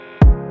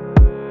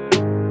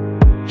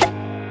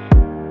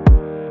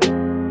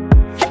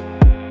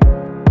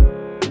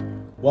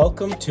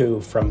Welcome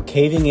to From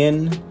Caving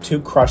In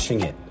to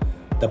Crushing It,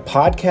 the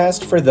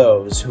podcast for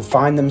those who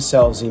find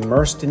themselves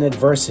immersed in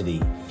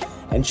adversity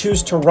and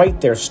choose to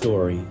write their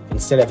story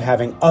instead of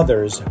having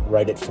others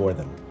write it for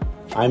them.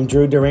 I'm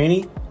Drew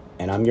Durrani,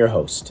 and I'm your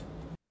host.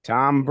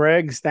 Tom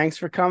Briggs, thanks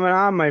for coming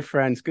on, my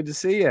friends. Good to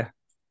see you.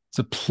 It's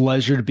a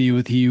pleasure to be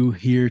with you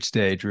here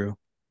today, Drew.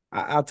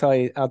 I'll tell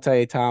you,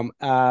 Tom.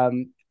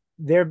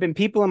 There have been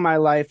people in my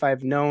life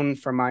I've known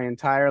for my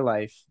entire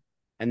life,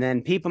 and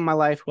then people in my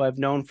life who I've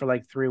known for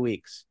like 3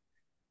 weeks.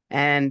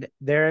 And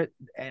there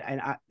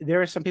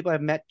are some people I've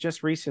met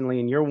just recently,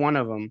 and you're one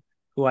of them,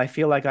 who I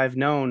feel like I've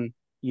known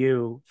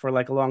you for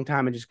like a long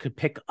time and just could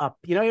pick up.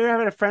 You know, you ever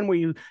had a friend where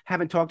you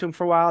haven't talked to him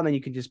for a while, and then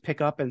you can just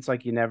pick up, and it's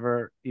like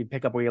you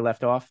pick up where you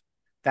left off.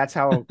 That's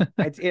how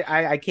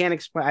I can't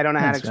explain. I don't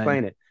know how to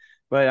explain it,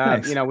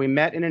 but we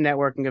met in a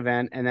networking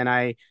event, and then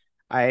I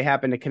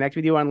happened to connect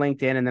with you on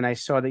LinkedIn, and then I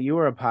saw that you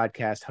were a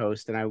podcast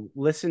host, and I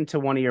listened to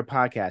one of your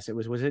podcasts.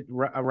 Was it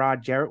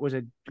Rod Jarrett? What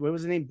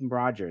was the name?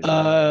 Rogers.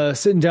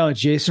 Sitting down with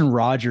Jason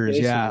Rogers.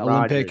 Jason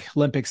Rogers.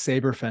 Olympic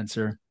saber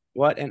fencer.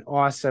 What an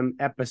awesome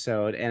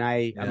episode. And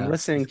I'm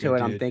listening to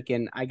it. I'm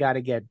thinking, I gotta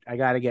get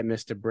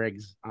Mr.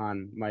 Briggs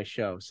on my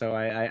show. So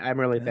I'm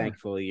really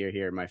thankful you're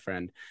here, my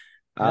friend.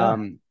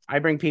 I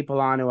bring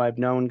people on who I've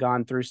known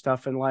gone through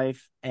stuff in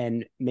life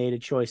and made a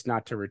choice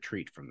not to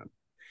retreat from them.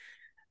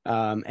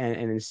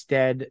 And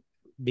instead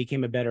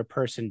became a better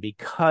person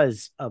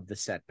because of the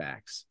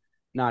setbacks,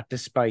 not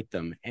despite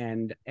them.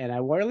 And I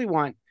really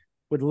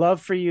would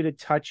love for you to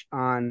touch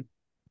on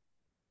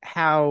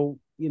how,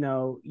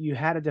 you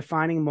had a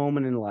defining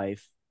moment in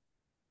life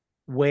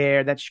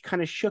where that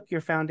kind of shook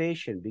your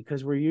foundation,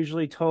 because we're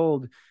usually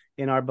told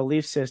in our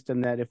belief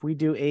system that if we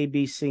do A,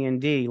 B, C, and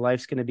D,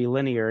 life's going to be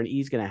linear and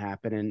E's going to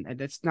happen.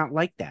 And it's not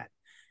like that.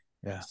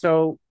 Yeah.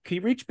 So can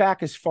you reach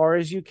back as far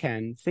as you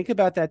can? Think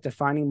about that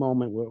defining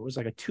moment where it was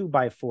like a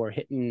 2x4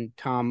 hitting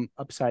Tom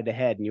upside the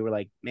head. And you were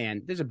like,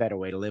 man, there's a better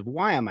way to live.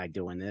 Why am I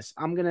doing this?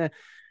 I'm going to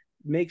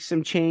make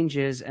some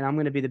changes, and I'm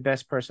going to be the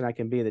best person I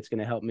can be. That's going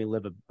to help me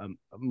live a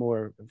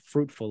more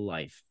fruitful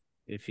life,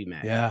 if you may.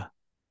 Yeah.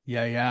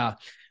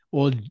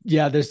 Well,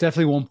 yeah, there's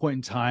definitely one point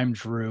in time,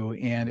 Drew,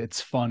 and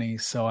it's funny.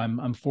 So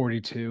I'm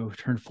 42,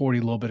 turned 40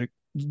 a little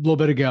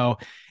bit ago,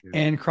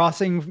 and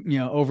crossing,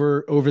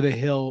 over the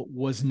hill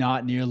was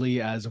not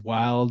nearly as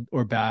wild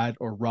or bad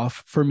or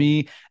rough for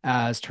me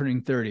as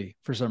turning 30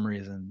 for some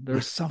reason.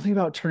 There's something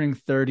about turning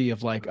 30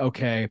 of like,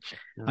 okay,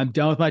 I'm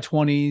done with my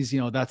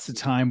 20s. That's the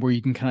time where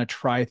you can kind of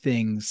try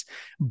things.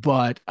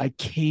 But I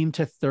came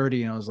to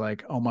 30 and I was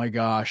like, oh my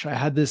gosh, I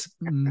had this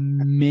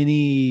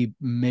mini,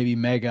 maybe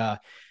mega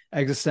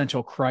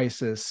existential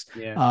crisis.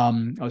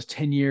 I was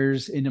 10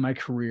 years into my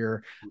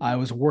career. I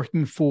was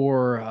working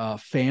for a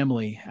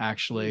family,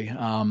 actually,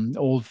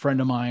 old friend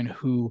of mine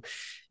who,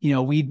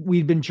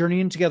 we'd been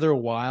journeying together a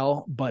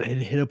while, but it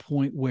hit a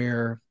point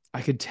where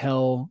I could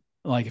tell,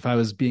 like, if I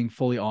was being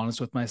fully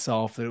honest with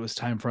myself, that it was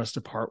time for us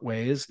to part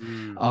ways,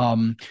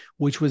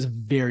 which was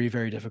very,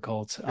 very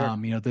difficult.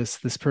 Sure.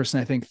 This person,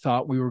 I think,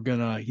 thought we were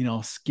gonna,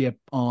 skip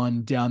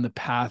on down the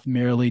path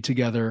merrily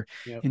together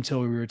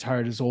until we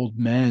retired as old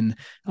men.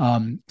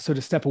 So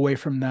to step away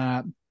from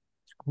that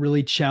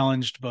really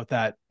challenged both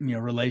that,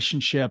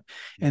 relationship,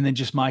 and then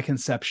just my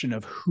conception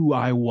of who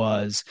I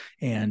was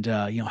and,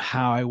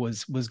 how I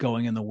was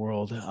going in the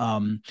world.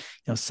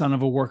 Son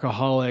of a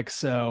workaholic.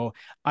 So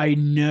I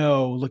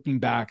know, looking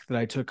back, that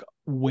I took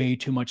way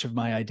too much of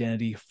my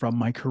identity from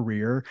my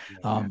career,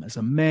 as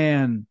a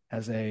man,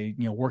 as a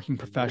working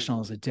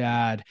professional, as a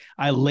dad.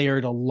 I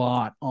layered a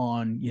lot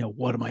on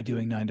what am I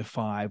doing 9 to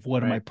 5,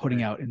 what am I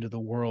putting out into the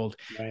world,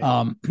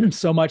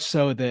 so much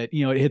so that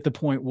it hit the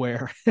point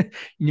where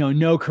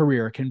no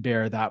career can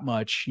bear that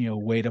much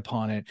weight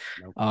upon it.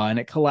 And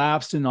it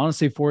collapsed, and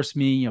honestly forced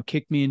me,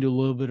 kicked me into a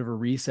little bit of a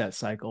reset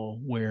cycle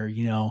where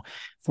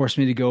forced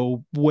me to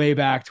go way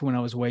back to when I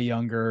was way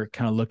younger,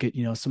 kind of look at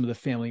some of the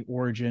family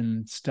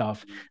origin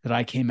stuff that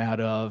I came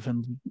out of,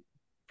 and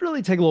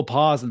really take a little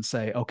pause and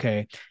say,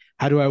 okay,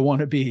 how do I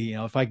want to be?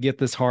 If I get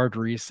this hard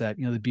reset,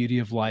 the beauty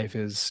of life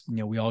is,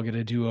 we all get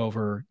a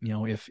do-over,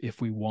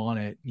 if we want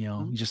it.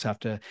 You just have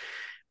to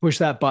push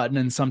that button,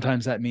 and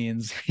sometimes that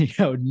means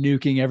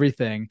nuking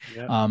everything.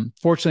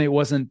 Fortunately, it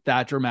wasn't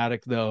that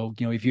dramatic, though.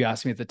 If you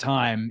asked me at the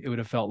time, it would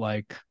have felt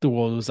like the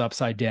world was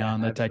upside down,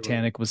 the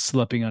Titanic was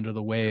slipping under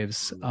the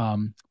waves.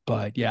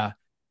 But yeah,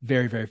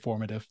 very, very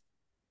formative.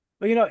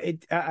 Well,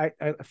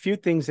 a few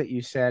things that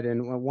you said,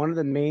 and one of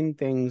the main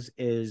things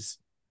is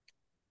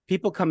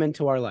people come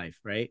into our life,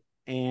 right?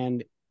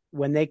 And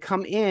when they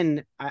come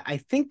in, I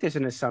think there's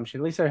an assumption,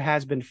 at least there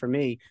has been for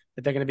me,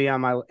 that they're going to be in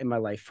my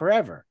life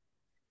forever.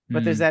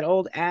 But there's that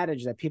old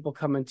adage that people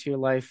come into your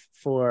life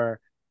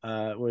for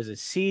was a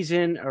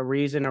season, a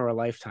reason, or a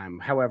lifetime,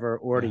 however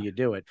order you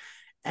do it.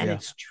 And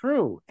it's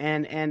true.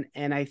 And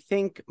I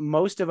think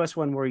most of us,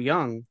 when we're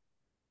young,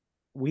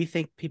 we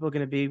think people are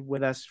going to be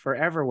with us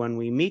forever when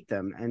we meet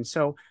them. And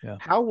so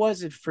how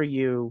was it for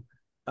you?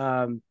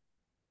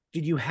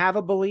 Did you have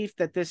a belief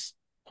that this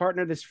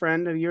partner, this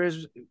friend of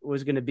yours,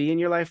 was going to be in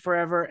your life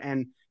forever?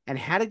 And And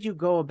how did you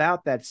go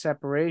about that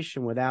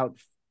separation without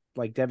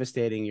like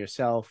devastating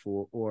yourself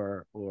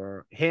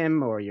or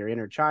him or your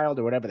inner child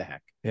or whatever the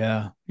heck?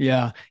 Yeah.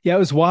 Yeah. Yeah. It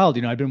was wild.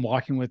 I'd been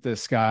walking with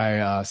this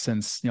guy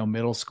since,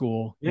 middle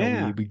school.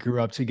 Yeah. We grew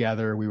up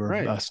together. We were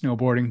Right.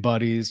 snowboarding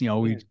buddies. Yeah.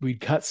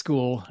 We'd cut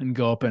school and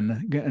go up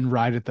and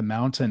ride at the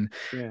mountain.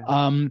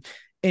 Yeah.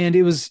 And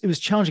it was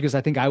challenging because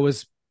I think I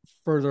was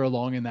further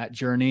along in that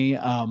journey.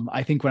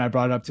 I think when I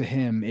brought it up to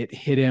him, it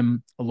hit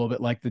him a little bit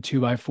like the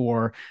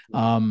 2x4.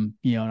 And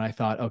I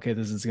thought, okay,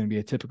 this is going to be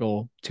a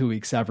typical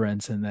 2-week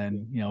severance. And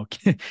then,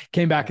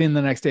 came back in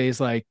the next day.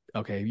 He's like,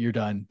 okay, you're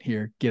done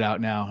here. Get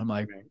out now. I'm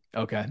like,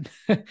 okay.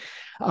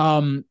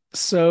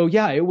 So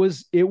yeah, it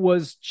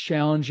was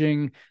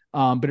challenging.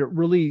 But it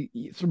really,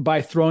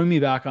 by throwing me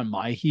back on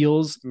my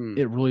heels,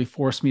 it really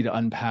forced me to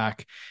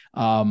unpack,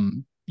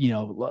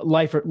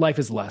 life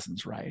is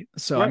lessons, right?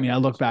 So, right. I mean, I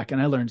look back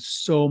and I learned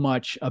so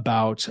much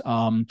about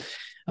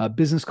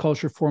business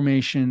culture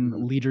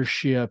formation,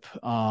 leadership,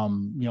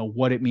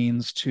 what it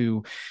means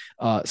to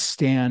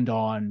stand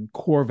on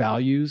core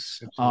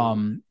values.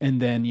 And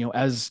then,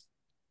 as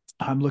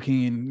I'm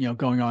looking in,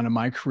 going on in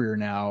my career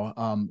now,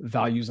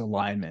 values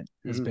alignment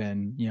has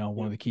been,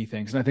 one of the key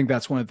things. And I think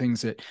that's one of the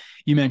things that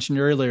you mentioned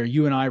earlier,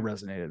 you and I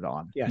resonated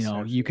on. Yes,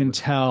 you can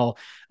tell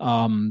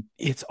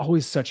it's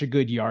always such a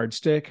good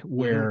yardstick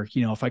where,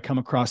 if I come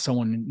across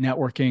someone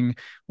networking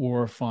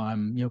or if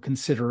I'm,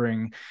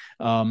 considering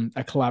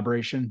a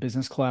collaboration,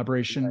 business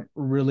collaboration,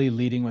 really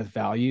leading with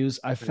values,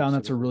 I found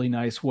that's a really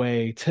nice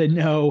way to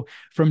know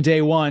from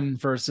day one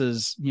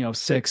versus,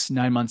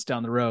 6-9 months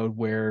down the road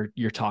where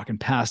you're talking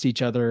past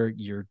each other,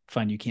 you're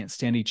find you can't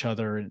stand each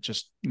other, and it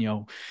just,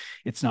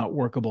 it's not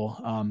workable.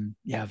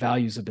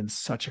 Values have been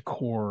such a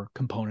core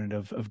component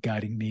of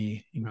guiding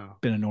me.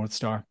 Been a North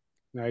Star.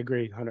 I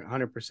agree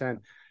 100%.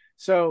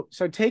 So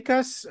take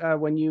us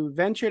when you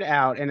ventured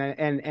out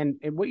and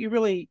what you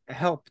really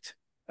helped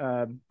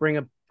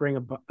bring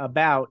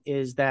about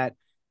is that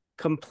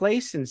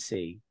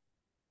complacency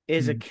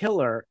is a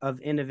killer of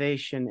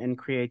innovation and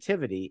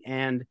creativity.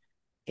 And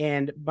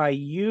by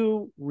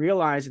you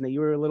realizing that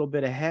you were a little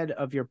bit ahead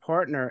of your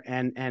partner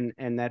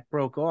and that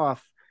broke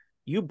off,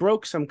 you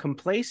broke some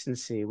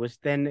complacency, which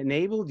then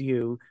enabled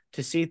you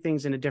to see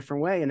things in a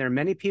different way. And there are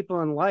many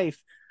people in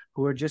life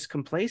who are just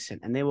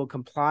complacent and they will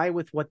comply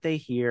with what they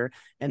hear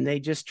and they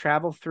just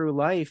travel through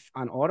life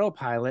on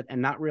autopilot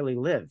and not really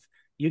live.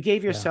 You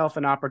gave yourself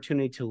an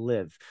opportunity to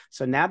live.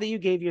 So now that you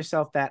gave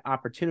yourself that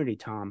opportunity,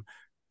 Tom,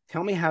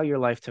 tell me how your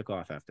life took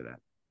off after that.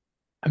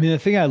 I mean, the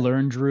thing I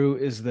learned, Drew,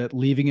 is that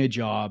leaving a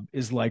job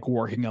is like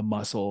working a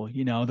muscle.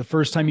 The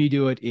first time you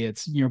do it,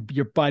 it's you're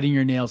biting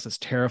your nails. It's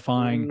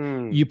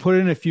terrifying. You put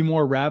in a few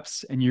more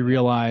reps and you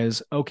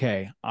realize,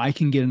 okay, I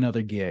can get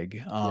another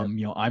gig.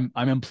 I'm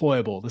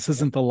employable. This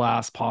isn't the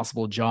last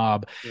possible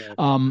job.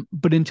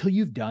 But until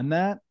you've done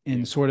that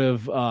and sort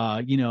of,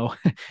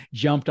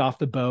 jumped off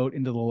the boat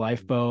into the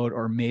lifeboat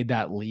or made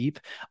that leap,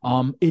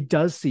 it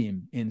does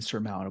seem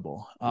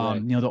insurmountable.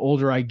 The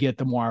older I get,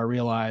 the more I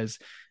realize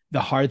the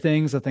hard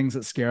things, the things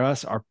that scare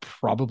us are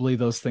probably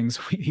those things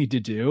we need to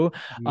do.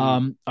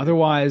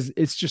 Otherwise,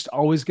 it's just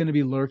always going to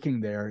be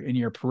lurking there in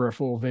your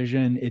peripheral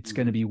vision. It's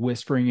going to be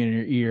whispering in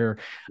your ear.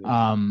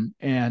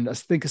 And I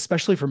think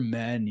especially for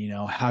men,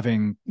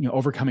 having,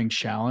 overcoming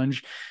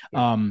challenge,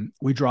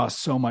 we draw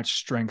so much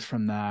strength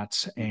from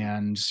that.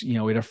 And,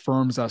 it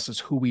affirms us as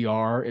who we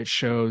are. It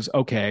shows,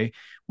 okay,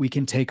 we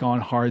can take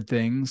on hard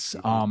things.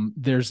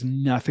 There's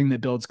nothing that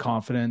builds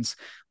confidence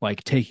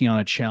like taking on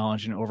a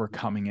challenge and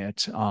overcoming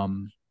it.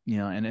 And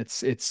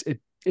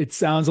it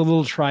sounds a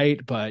little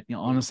trite, but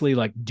honestly,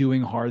 like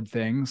doing hard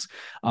things.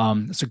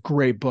 It's a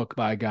great book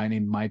by a guy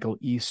named Michael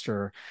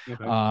Easter,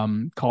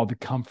 called The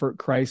Comfort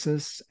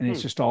Crisis. And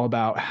it's just all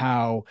about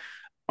how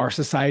our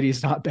society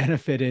is not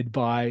benefited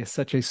by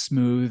such a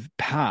smooth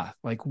path.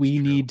 Like we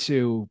need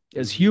to,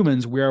 as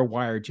humans, we are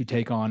wired to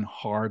take on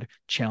hard,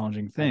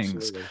 challenging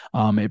things.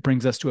 It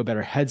brings us to a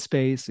better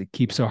headspace. It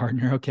keeps our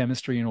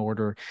neurochemistry in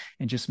order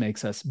and just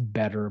makes us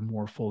better,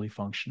 more fully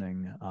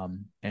functioning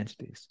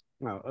entities.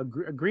 Well,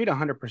 agreed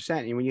 100%.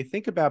 And when you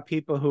think about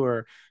people who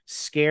are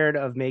scared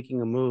of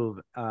making a move,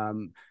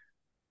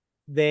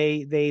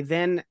 they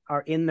then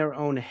are in their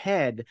own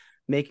head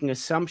making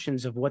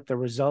assumptions of what the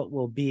result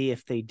will be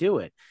if they do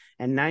it.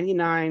 And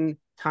 99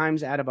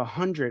 times out of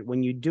 100,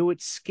 when you do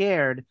it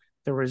scared,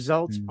 the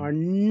results are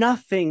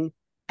nothing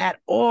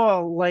at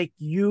all like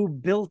you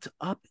built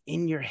up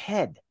in your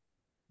head.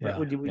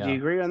 Would you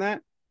agree on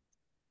that?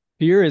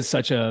 Fear is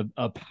such a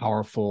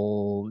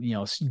powerful,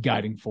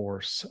 guiding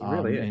force. It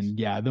really is.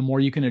 And the more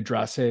you can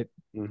address it,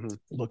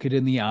 look it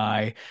in the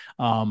eye,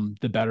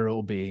 the better it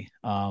will be.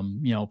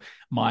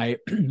 My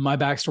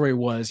backstory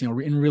was,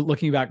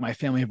 looking back, my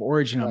family of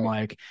origin, I'm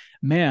like,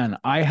 man,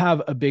 I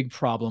have a big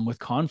problem with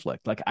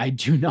conflict. Like I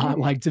do not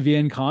like to be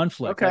in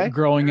conflict. Like,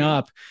 growing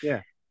up.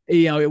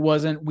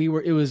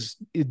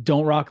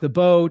 don't rock the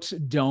boat.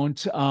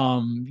 Don't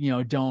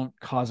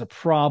cause a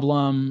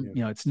problem.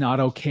 Yeah. It's not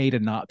okay to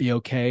not be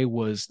okay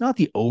was not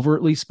the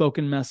overtly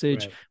spoken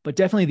message, Right. but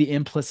definitely the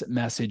implicit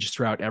message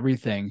throughout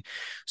everything.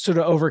 So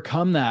to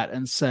overcome that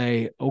and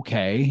say,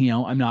 okay,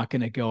 I'm not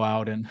going to go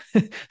out and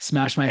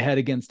smash my head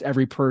against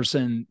every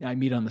person I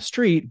meet on the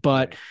street,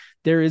 but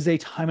there is a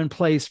time and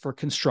place for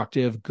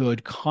constructive,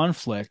 good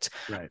conflict.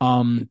 Right.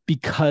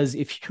 Because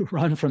if you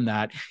run from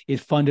that, it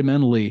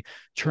fundamentally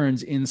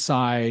turns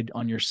inside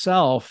on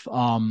yourself.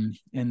 And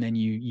then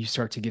you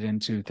start to get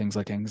into things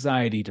like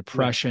anxiety,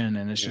 depression,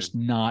 and it's just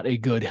not a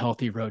good,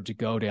 healthy road to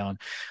go down.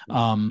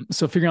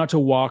 So figuring out to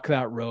walk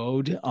that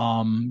road,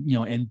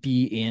 and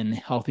be in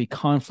healthy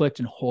conflict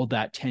and hold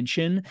that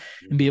tension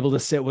and be able to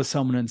sit with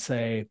someone and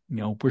say,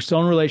 we're still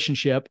in a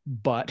relationship,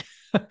 but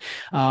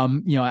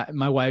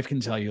my wife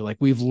can tell you, like,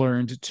 we've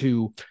learned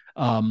to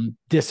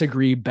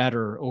disagree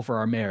better over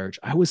our marriage.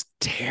 I was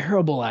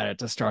terrible at it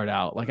to start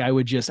out. Like, I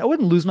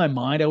wouldn't lose my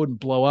mind. I wouldn't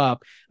blow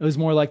up. It was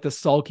more like the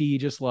sulky,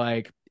 just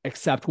like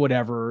accept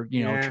whatever,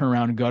 turn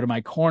around and go to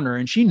my corner.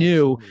 And she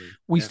knew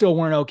we still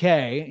weren't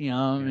okay,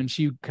 and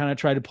she kind of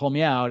tried to pull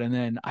me out. And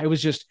then I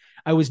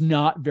was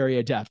not very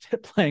adept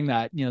at playing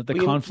that,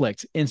 the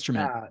conflict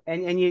instrument.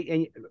 And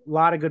a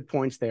lot of good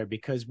points there,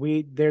 because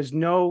there's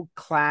no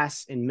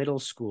class in middle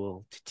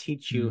school to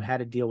teach you how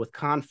to deal with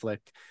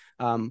conflict.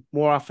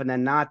 More often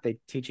than not, they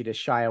teach you to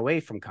shy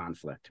away from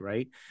conflict,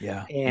 right?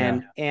 Yeah.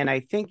 And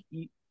I think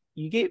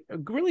you gave a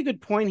really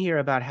good point here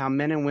about how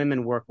men and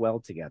women work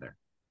well together,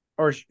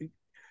 or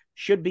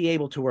should be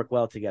able to work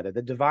well together.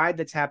 The divide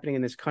that's happening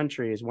in this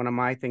country is one of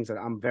my things that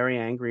I'm very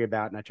angry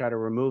about, and I try to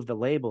remove the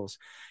labels.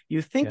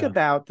 You think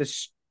about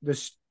this,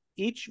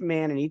 each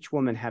man and each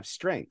woman have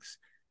strengths,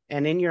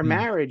 and in your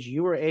marriage,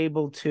 you were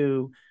able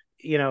to,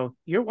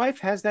 your wife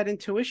has that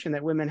intuition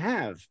that women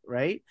have,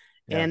 right?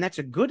 Yeah. And that's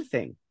a good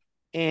thing.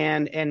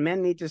 And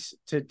men need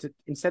to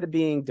instead of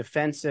being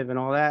defensive and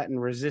all that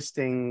and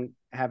resisting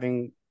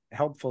having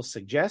helpful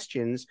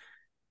suggestions,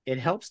 it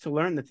helps to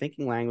learn the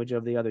thinking language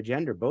of the other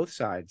gender, both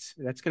sides.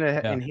 That's going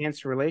to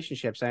enhance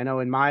relationships. I know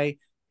in my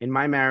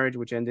marriage,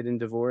 which ended in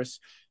divorce,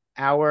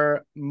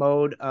 our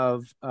mode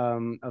of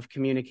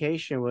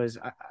communication was,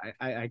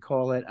 I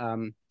call it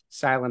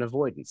silent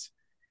avoidance.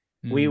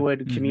 We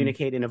would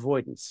communicate in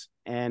avoidance,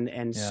 and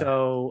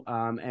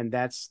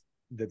that's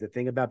the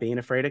thing about being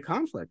afraid of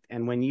conflict.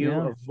 And when you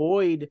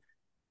avoid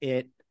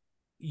it,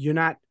 you're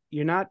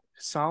not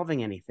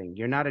solving anything.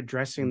 You're not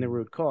addressing the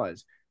root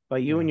cause. By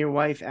you and your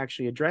wife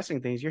actually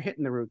addressing things, you're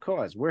hitting the root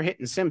cause. We're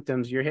hitting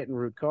symptoms, you're hitting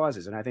root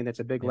causes. And I think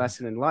that's a big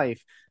lesson in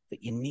life,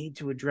 that you need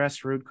to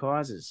address root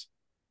causes.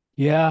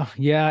 Yeah.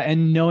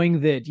 And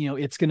knowing that,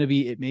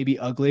 it may be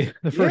ugly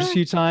the first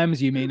few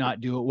times, you may not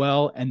do it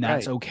well, and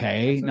that's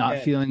okay. That's not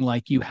feeling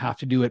like you have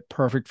to do it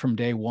perfect from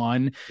day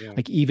one. Yeah.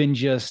 Like, even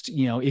just,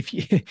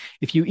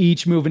 if you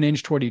each move an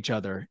inch toward each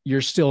other,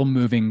 you're still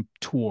moving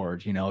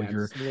toward,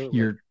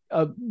 you're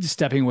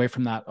stepping away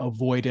from that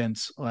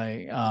avoidance,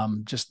 like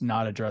just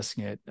not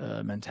addressing it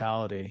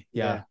mentality.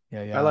 Yeah.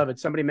 I love it.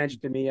 Somebody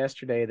mentioned to me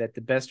yesterday that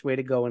the best way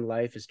to go in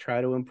life is try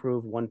to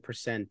improve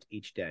 1%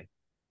 each day.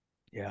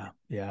 Yeah.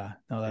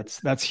 No,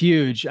 that's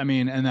huge. I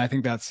mean, and I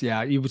think that's,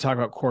 you would talk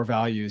about core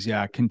values.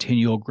 Yeah.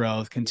 Continual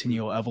growth,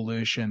 continual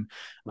evolution.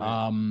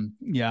 Right. I'm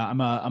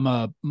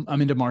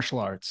into martial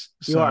arts.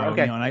 So, you are?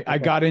 Okay. And I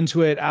got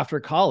into it after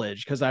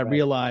college because I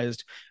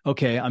realized,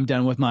 okay, I'm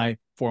done with my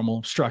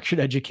formal structured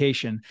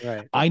education.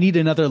 Right. I need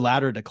another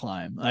ladder to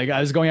climb. Like,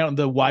 I was going out in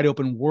the wide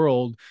open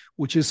world,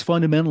 which is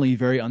fundamentally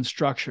very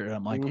unstructured.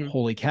 I'm like,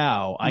 holy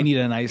cow, I need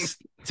a nice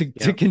to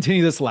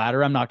continue this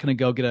ladder. I'm not going to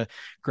go get a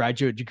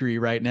graduate degree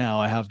right now.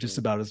 I have just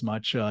about as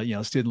much,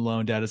 student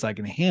loan debt as I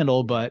can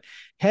handle, but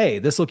hey,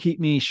 this will keep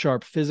me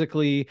sharp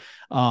physically.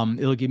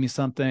 It'll give me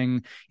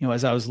something,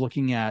 as I was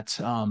looking at,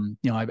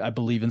 I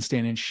believe in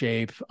staying in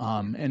shape,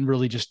 and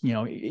really just,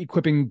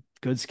 equipping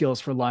good skills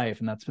for life.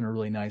 And that's been a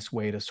really nice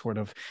way to sort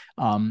of,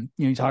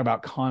 you talk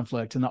about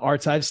conflict, and the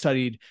arts I've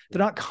studied, they're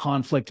not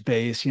conflict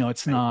based.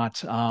 It's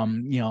not,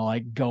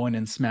 like going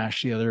and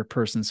smash the other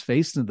person's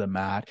face into the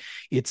mat.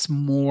 It's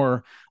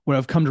more, what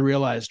I've come to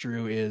realize,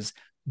 Drew, is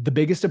the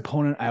biggest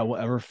opponent I will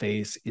ever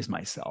face is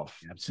myself.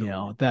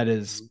 Absolutely. That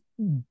is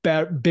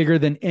bigger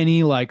than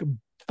any, like,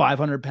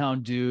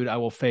 500-pound dude I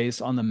will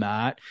face on the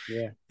mat.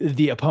 Yeah.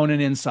 The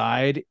opponent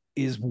inside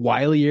is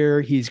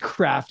wilier, he's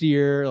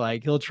craftier,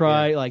 like he'll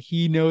try, like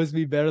he knows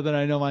me better than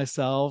I know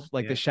myself.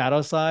 Like the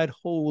shadow side,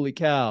 holy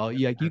cow,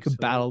 you could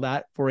battle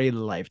that for a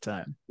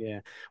lifetime.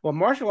 Well,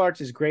 martial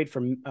arts is great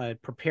for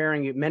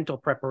preparing you, mental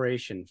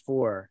preparation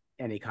for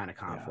any kind of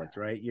conflict,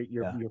 right?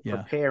 You're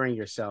preparing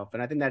yourself,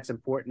 and I think that's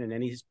important in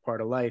any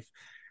part of life.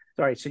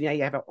 All right, so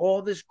you have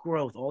all this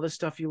growth, all this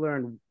stuff you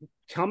learned.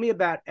 Tell me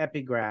about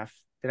epigraph.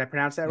 Did I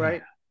pronounce that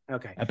right?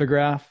 Okay.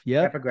 Epigraph.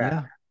 Epigraph.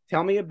 Yeah.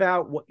 Tell me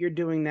about what you're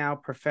doing now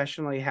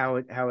professionally, how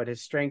it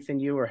has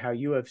strengthened you, or how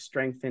you have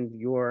strengthened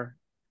your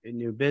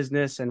new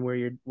business, and what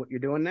you're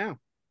doing now.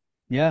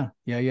 Yeah.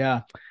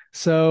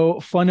 So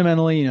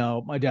fundamentally,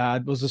 my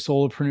dad was a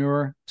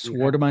solopreneur,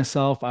 swore to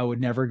myself I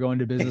would never go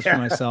into business for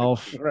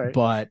myself. Right.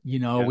 But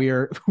we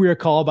are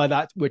called by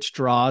that which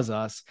draws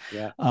us.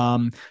 Yeah.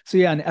 So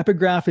yeah, an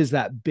epigraph is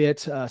that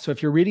bit. So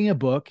if you're reading a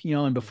book,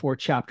 and before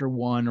chapter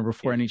one or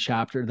before any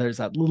chapter, there's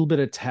that little bit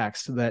of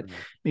text that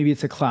maybe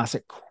it's a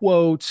classic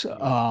quote.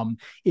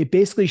 It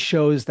basically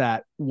shows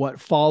that what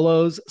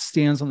follows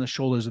stands on the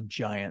shoulders of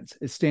giants.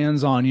 It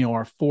stands on,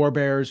 our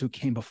forebears who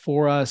came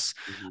before us.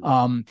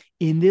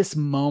 In this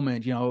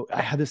moment,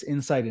 I had this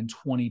insight in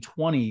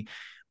 2020.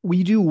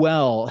 We do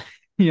well,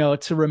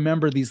 to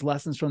remember these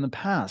lessons from the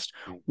past.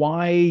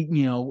 Why,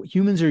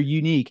 humans are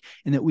unique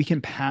in that we can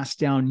pass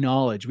down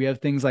knowledge. We have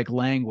things like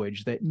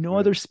language that no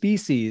other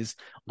species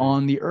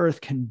on the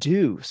earth can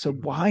do. So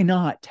why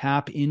not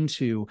tap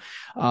into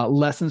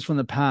lessons from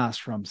the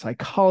past, from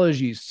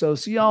psychology,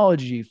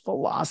 sociology,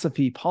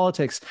 philosophy,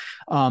 politics,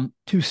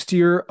 to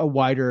steer a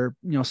wider,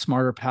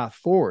 smarter path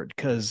forward?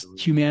 Because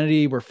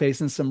humanity, we're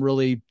facing some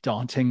really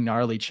daunting,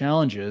 gnarly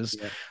challenges.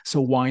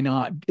 So why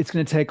not? It's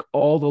going to take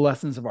all the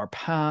lessons of our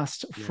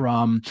past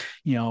from,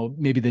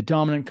 maybe the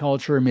dominant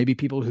culture, maybe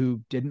people who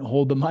didn't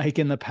hold the mic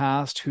in the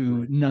past,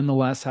 who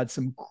nonetheless had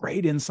some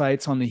great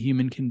insights on the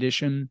human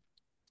condition.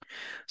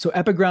 So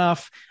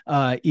epigraph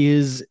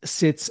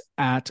sits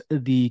at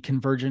the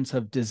convergence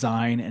of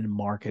design and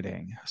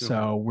marketing.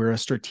 So we're a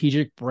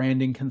strategic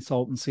branding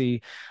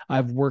consultancy.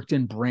 I've worked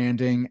in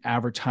branding,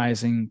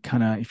 advertising,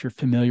 kind of, if you're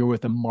familiar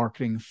with the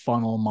marketing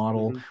funnel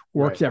model,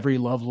 worked every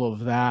level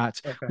of that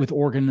with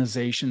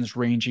organizations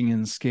ranging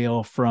in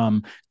scale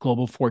from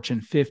global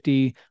Fortune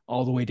 50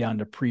 all the way down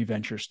to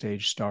pre-venture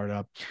stage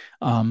startup.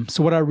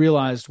 So what I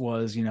realized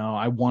was,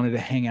 I wanted to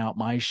hang out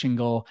my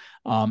shingle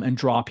and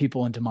draw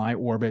people into my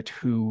orbit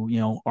who,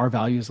 our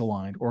values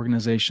aligned,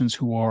 organizations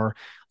who are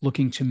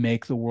looking to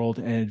make the world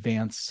and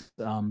advance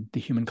the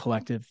human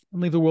collective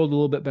and leave the world a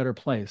little bit better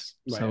place.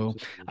 So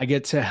I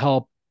get to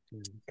help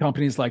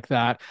companies like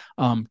that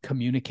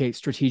communicate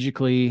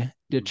strategically,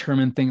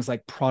 determine things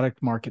like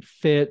product market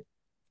fit,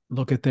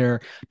 look at their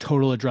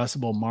total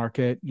addressable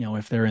market,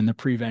 if they're in the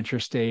pre-venture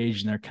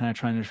stage and they're kind of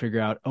trying to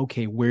figure out,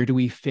 okay, where do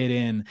we fit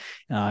in?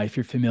 If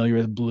you're familiar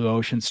with blue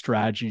ocean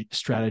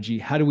strategy,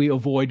 how do we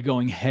avoid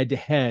going head to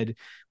head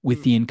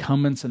with the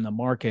incumbents in the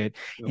market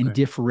and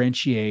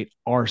differentiate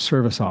our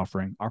service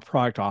offering, our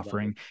product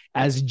offering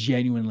as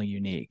genuinely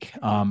unique?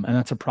 And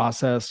that's a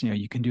process,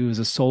 you can do as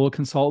a solo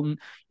consultant,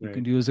 you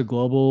can do as a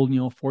global,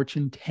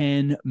 Fortune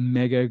 10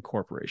 mega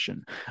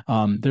corporation.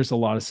 There's a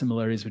lot of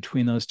similarities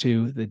between those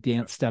two. The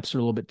dance steps are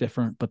a little bit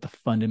different, but the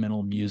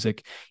fundamental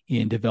music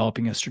in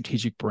developing a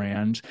strategic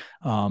brand,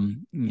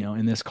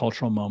 in this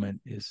cultural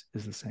moment is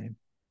the same.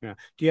 Yeah.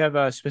 Do you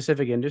have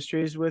specific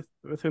industries with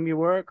whom you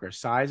work, or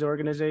size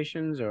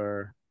organizations,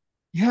 or?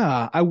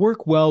 Yeah, I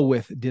work well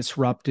with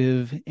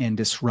disruptive and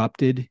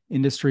disrupted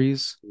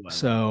industries.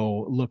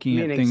 So looking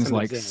at things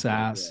like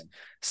SaaS,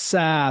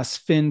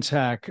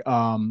 fintech,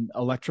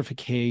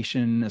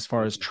 electrification, as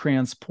far as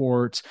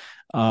transport,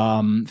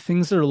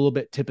 things that are a little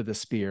bit tip of the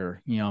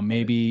spear.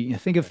 Maybe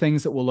think of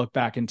things that we'll look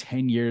back in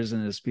 10 years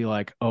and just be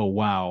like, oh,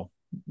 wow,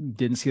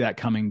 didn't see that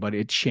coming, but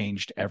it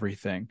changed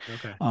everything.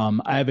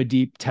 I have a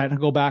deep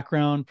technical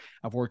background.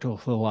 I've worked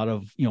with a lot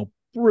of,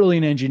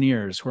 brilliant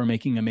engineers who are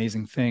making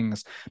amazing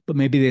things, but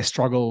maybe they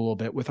struggle a little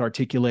bit with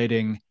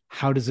articulating,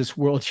 how does this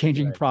world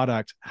changing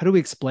product, how do we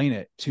explain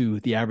it to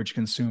the average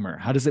consumer?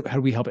 How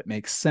do we help it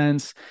make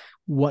sense?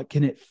 What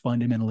can it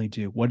fundamentally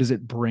do? What does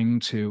it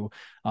bring to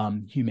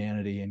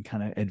humanity and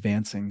kind of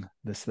advancing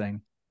this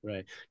thing?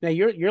 Right. Now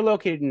you're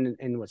located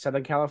in what,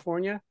 Southern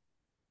California?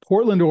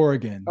 Portland,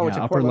 Oregon. Oh, it's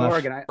in Portland,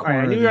 Oregon.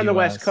 I knew you were on the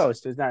West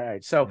Coast. Is that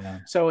right?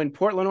 So in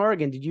Portland,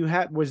 Oregon,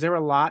 was there a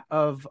lot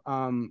of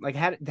how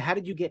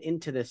did you get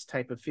into this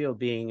type of field,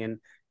 being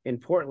in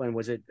Portland?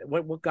 Was it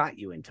what got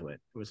you into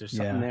it? Was there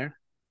something there?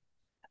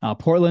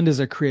 Portland is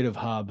a creative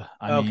hub.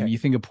 I mean, you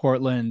think of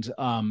Portland.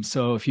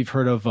 So if you've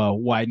heard of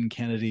Wyden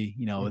Kennedy,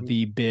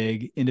 the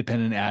big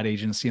independent ad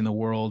agency in the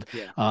world,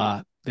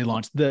 they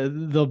launched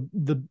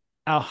the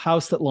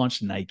house that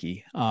launched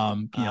Nike,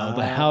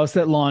 the house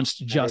that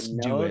launched Just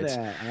Do It.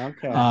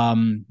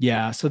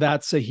 So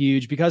that's a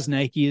huge, because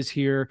Nike is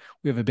here,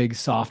 we have a big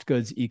soft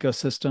goods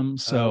ecosystem.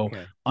 So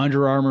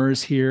Under Armour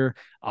is here,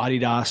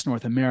 Adidas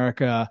North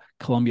America,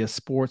 Columbia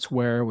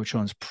Sportswear, which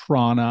owns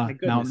Prana,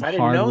 Mountain I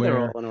didn't Hardware. know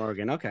they're all in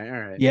Oregon. Okay,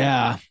 all right.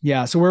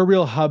 Yeah. So we're a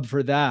real hub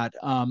for that.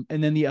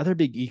 And then the other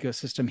big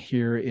ecosystem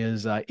here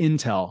is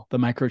Intel, the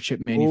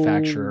microchip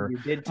manufacturer. You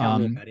did tell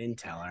me about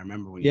Intel. I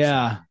remember when you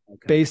said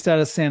based out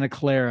of Santa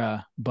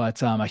Clara,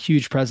 but a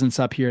huge presence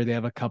up here. They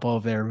have a couple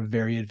of their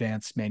very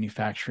advanced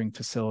manufacturing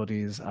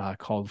facilities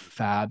called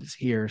fabs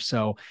here.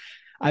 So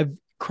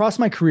across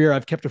my career,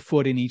 I've kept a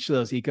foot in each of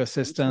those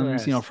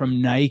ecosystems.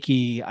 From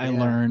Nike, I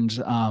learned,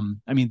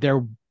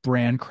 their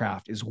brand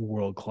craft is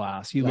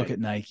world-class. You look at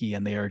Nike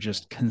and they are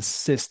just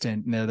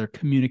consistent. Their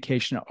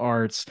communication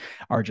arts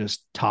are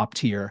just top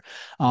tier.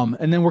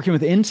 And then working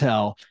with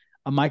Intel,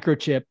 a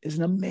microchip is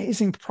an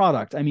amazing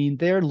product. I mean,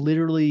 they're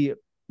literally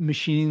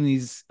machining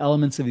these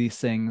elements of these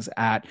things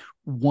at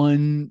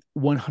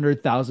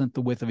 1/100,000th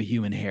the width of a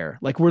human hair.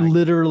 Like we're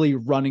literally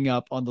running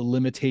up on the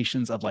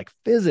limitations of like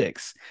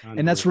physics.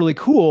 And that's really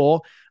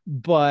cool.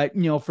 But,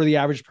 for the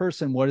average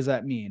person, what does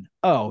that mean?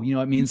 Oh,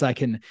 it means I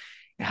can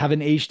have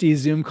an HD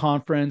Zoom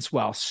conference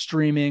while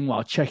streaming,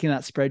 while checking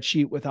that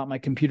spreadsheet without my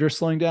computer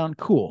slowing down.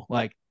 Cool.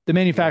 Like the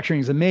manufacturing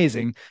is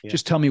amazing.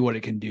 Just tell me what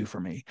it can do for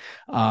me.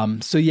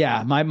 So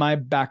yeah, my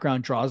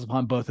background draws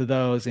upon both of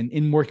those. And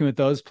in working with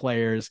those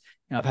players,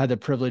 I've had the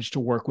privilege to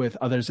work with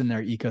others in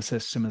their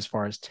ecosystem as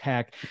far as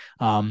tech,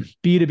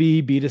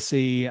 B2B,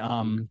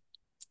 B2C.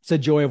 It's a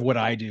joy of what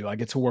I do. I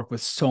get to work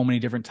with so many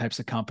different types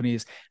of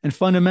companies. And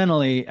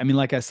fundamentally, I mean,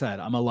 like I said,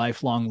 I'm a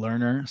lifelong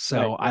learner.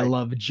 So I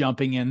love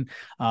jumping in.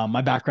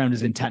 My background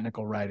is in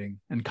technical writing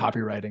and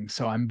copywriting.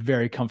 So I'm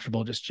very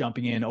comfortable just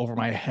jumping in over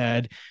my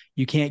head.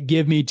 You can't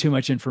give me too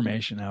much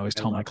information. I always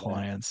tell my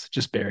clients,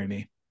 just bury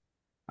me.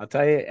 I'll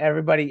tell you,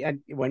 everybody,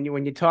 when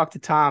you talk to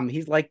Tom,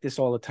 he's like this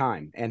all the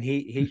time, and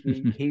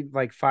he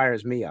like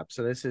fires me up.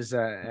 So this is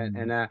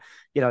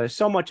there's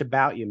so much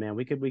about you, man.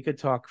 We could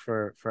talk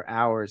for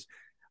hours.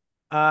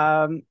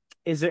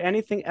 Is there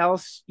anything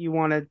else you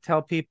want to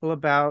tell people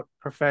about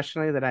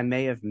professionally that I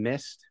may have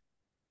missed?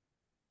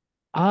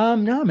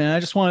 No, man, I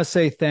just want to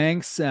say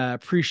thanks.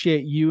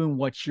 Appreciate you and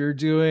what you're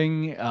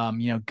doing.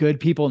 Good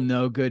people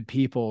know good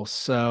people.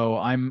 So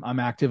I'm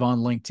active on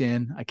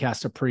LinkedIn. I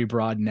cast a pretty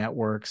broad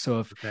network.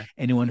 So if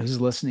anyone who's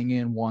listening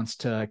in wants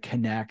to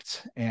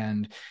connect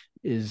and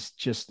is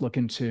just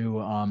looking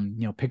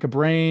to pick a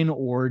brain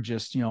or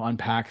just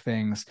unpack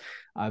things,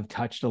 I've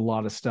touched a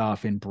lot of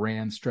stuff in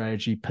brand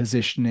strategy,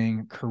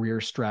 positioning,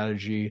 career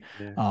strategy.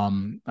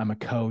 I'm a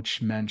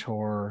coach,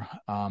 mentor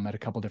at a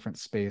couple different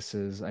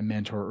spaces. I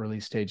mentor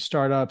early stage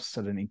startups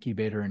at an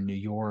incubator in New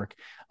York.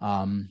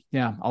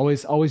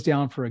 Always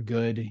down for a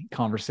good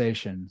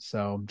conversation.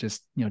 So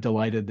just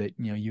delighted that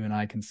you and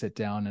I can sit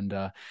down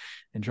and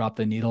drop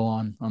the needle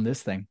on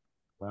this thing.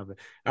 Love it.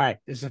 All right.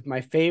 This is my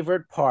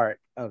favorite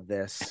part of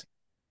this.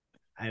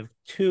 I have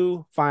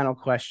two final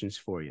questions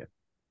for you.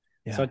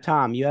 Yeah. So,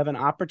 Tom, you have an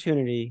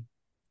opportunity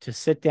to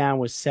sit down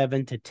with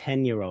 7 to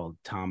 10-year-old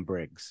Tom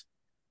Briggs,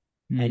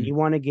 and you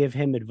want to give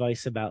him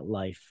advice about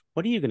life.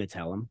 What are you going to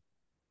tell him?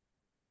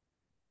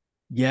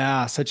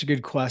 Yeah, such a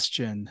good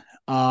question.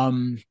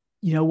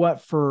 You know what,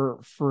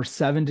 for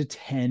 7 to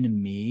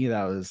 10 me,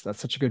 that's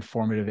such a good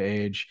formative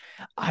age.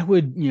 I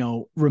would,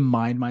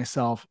 remind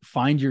myself,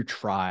 find your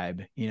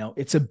tribe.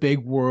 It's a big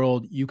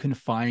world. You can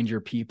find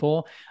your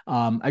people.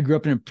 I grew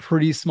up in a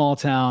pretty small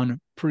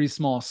town, pretty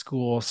small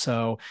school.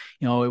 So,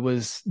 it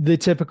was the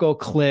typical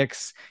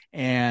cliques,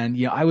 and,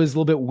 I was a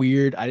little bit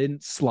weird. I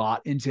didn't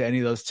slot into any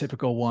of those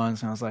typical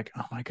ones. And I was like,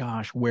 oh my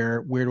gosh,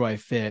 where do I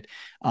fit?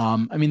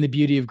 I mean, the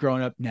beauty of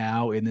growing up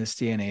now in this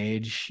day and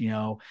age,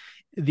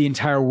 the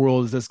entire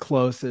world is as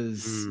close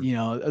as,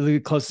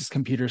 the closest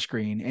computer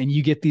screen. And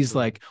you get these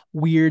like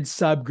weird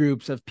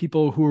subgroups of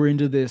people who are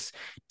into this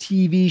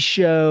TV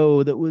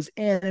show that was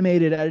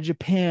animated out of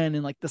Japan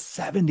in like the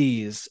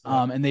 70s.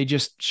 And they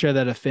just share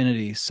that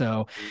affinity.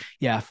 So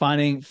yeah,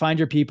 find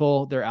your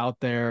people. They're out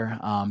there.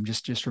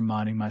 Just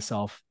reminding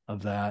myself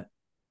of that.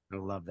 I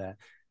love that.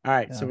 All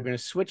right. Yeah. So we're going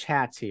to switch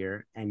hats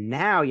here. And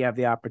now you have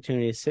the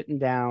opportunity of sitting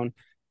down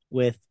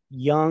with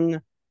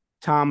young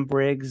Tom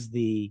Briggs,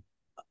 the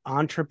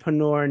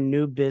entrepreneur,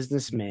 new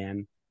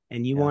businessman,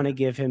 and you want to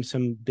give him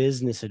some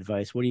business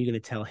advice. What are you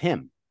going to tell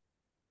him?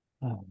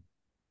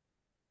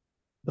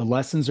 The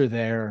lessons are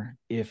there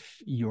if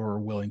you're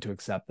willing to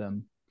accept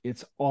them.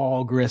 It's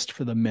all grist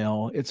for the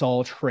mill. It's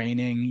all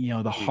training,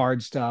 the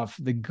hard stuff,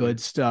 the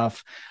good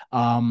stuff.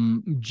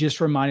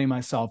 Just reminding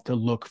myself to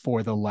look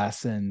for the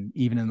lesson,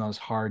 even in those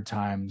hard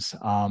times.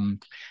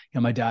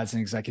 My dad's an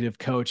executive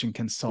coach and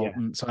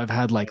consultant. So I've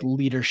had like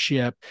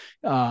leadership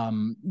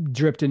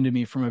dripped into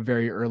me from a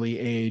very early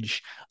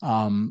age.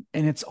 And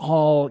it's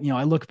all,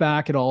 I look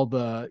back at all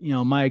the,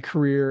 my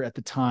career at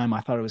the time, I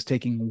thought it was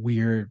taking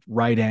weird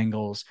right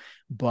angles.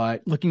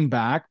 But looking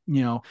back,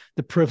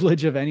 the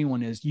privilege of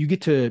anyone is you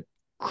get to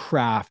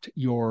craft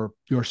your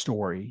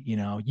story.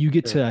 You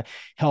get to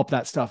help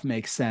that stuff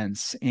make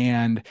sense.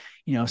 And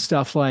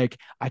stuff like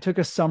I took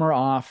a summer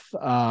off,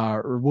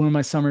 or one of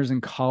my summers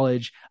in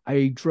college,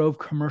 I drove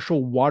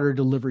commercial water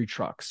delivery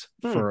trucks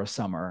for a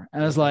summer.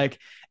 And I was like,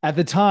 at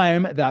the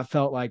time that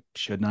felt like,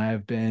 shouldn't I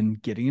have been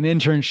getting an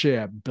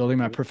internship, building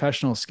my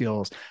professional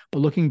skills? But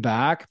looking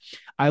back,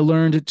 I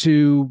learned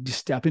to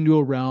step into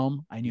a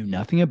realm I knew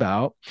nothing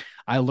about.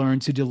 I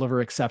learned to deliver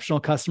exceptional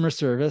customer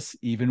service,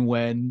 even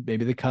when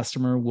maybe the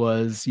customer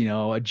was,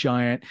 a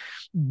giant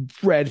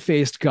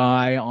red-faced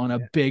guy on a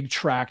big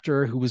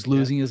tractor who was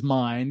losing his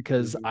mind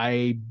because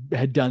I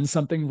had done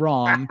something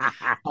wrong.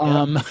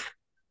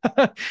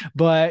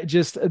 But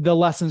just the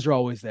lessons are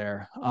always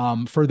there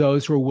for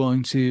those who are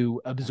willing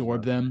to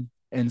absorb them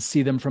and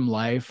see them from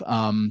life.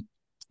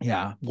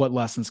 What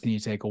lessons can you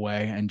take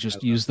away and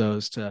just use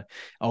those to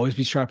always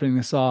be sharpening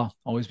the saw,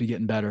 always be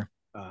getting better.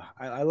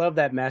 I love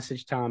that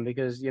message, Tom,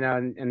 because,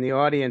 in the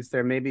audience,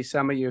 there may be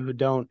some of you who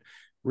don't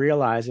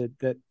realize it,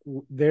 that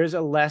there's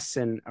a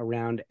lesson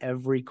around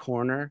every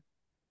corner.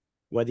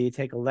 Whether you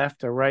take a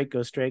left or right,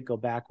 go straight, go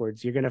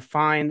backwards, you're going to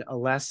find a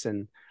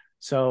lesson.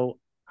 So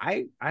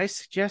I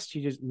suggest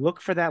you just look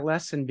for that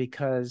lesson,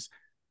 because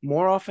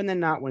more often than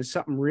not, when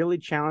something really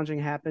challenging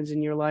happens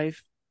in your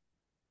life,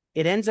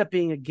 it ends up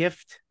being a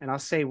gift, and I'll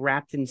say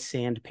wrapped in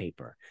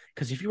sandpaper.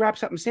 Because if you wrap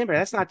something in sandpaper,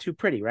 that's not too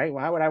pretty, right?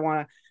 Why would I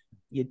want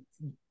to?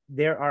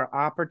 There are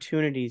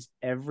opportunities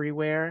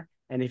everywhere,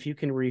 and if you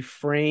can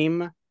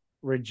reframe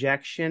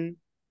rejection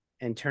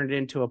and turn it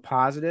into a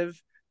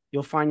positive,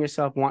 you'll find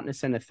yourself wanting to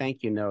send a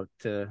thank you note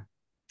to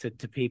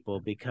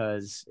people,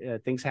 because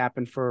things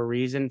happen for a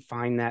reason.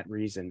 Find that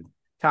reason.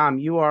 Tom,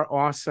 you are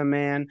awesome,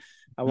 man.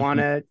 I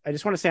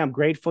just want to say I'm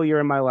grateful you're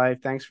in my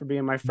life. Thanks for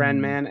being my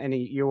friend, man. And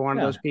you're one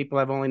of those people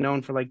I've only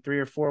known for like 3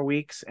 or 4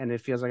 weeks, and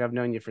it feels like I've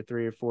known you for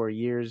 3 or 4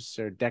 years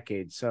or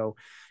decades. So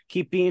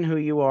keep being who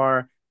you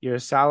are. You're a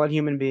solid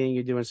human being.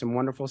 You're doing some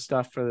wonderful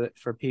stuff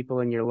for people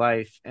in your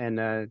life,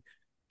 and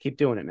keep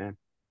doing it, man.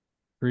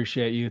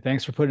 Appreciate you.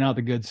 Thanks for putting out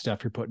the good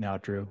stuff you're putting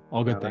out, Drew.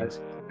 All good things.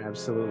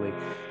 Absolutely.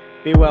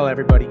 Be well,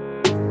 everybody.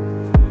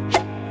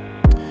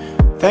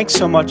 Thanks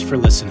so much for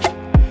listening.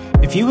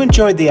 If you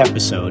enjoyed the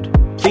episode,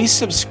 please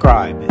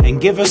subscribe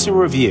and give us a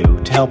review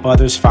to help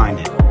others find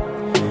it.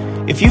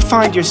 If you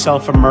find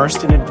yourself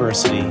immersed in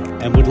adversity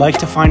and would like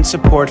to find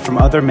support from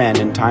other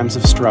men in times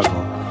of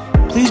struggle,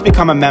 please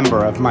become a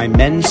member of my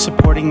Men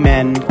Supporting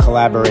Men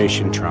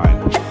collaboration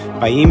tribe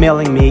by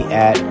emailing me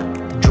at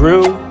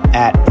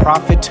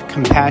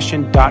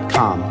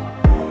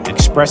drew@profitcompassion.com,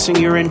 expressing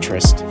your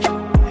interest,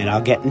 and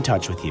I'll get in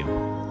touch with you.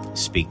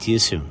 Speak to you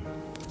soon.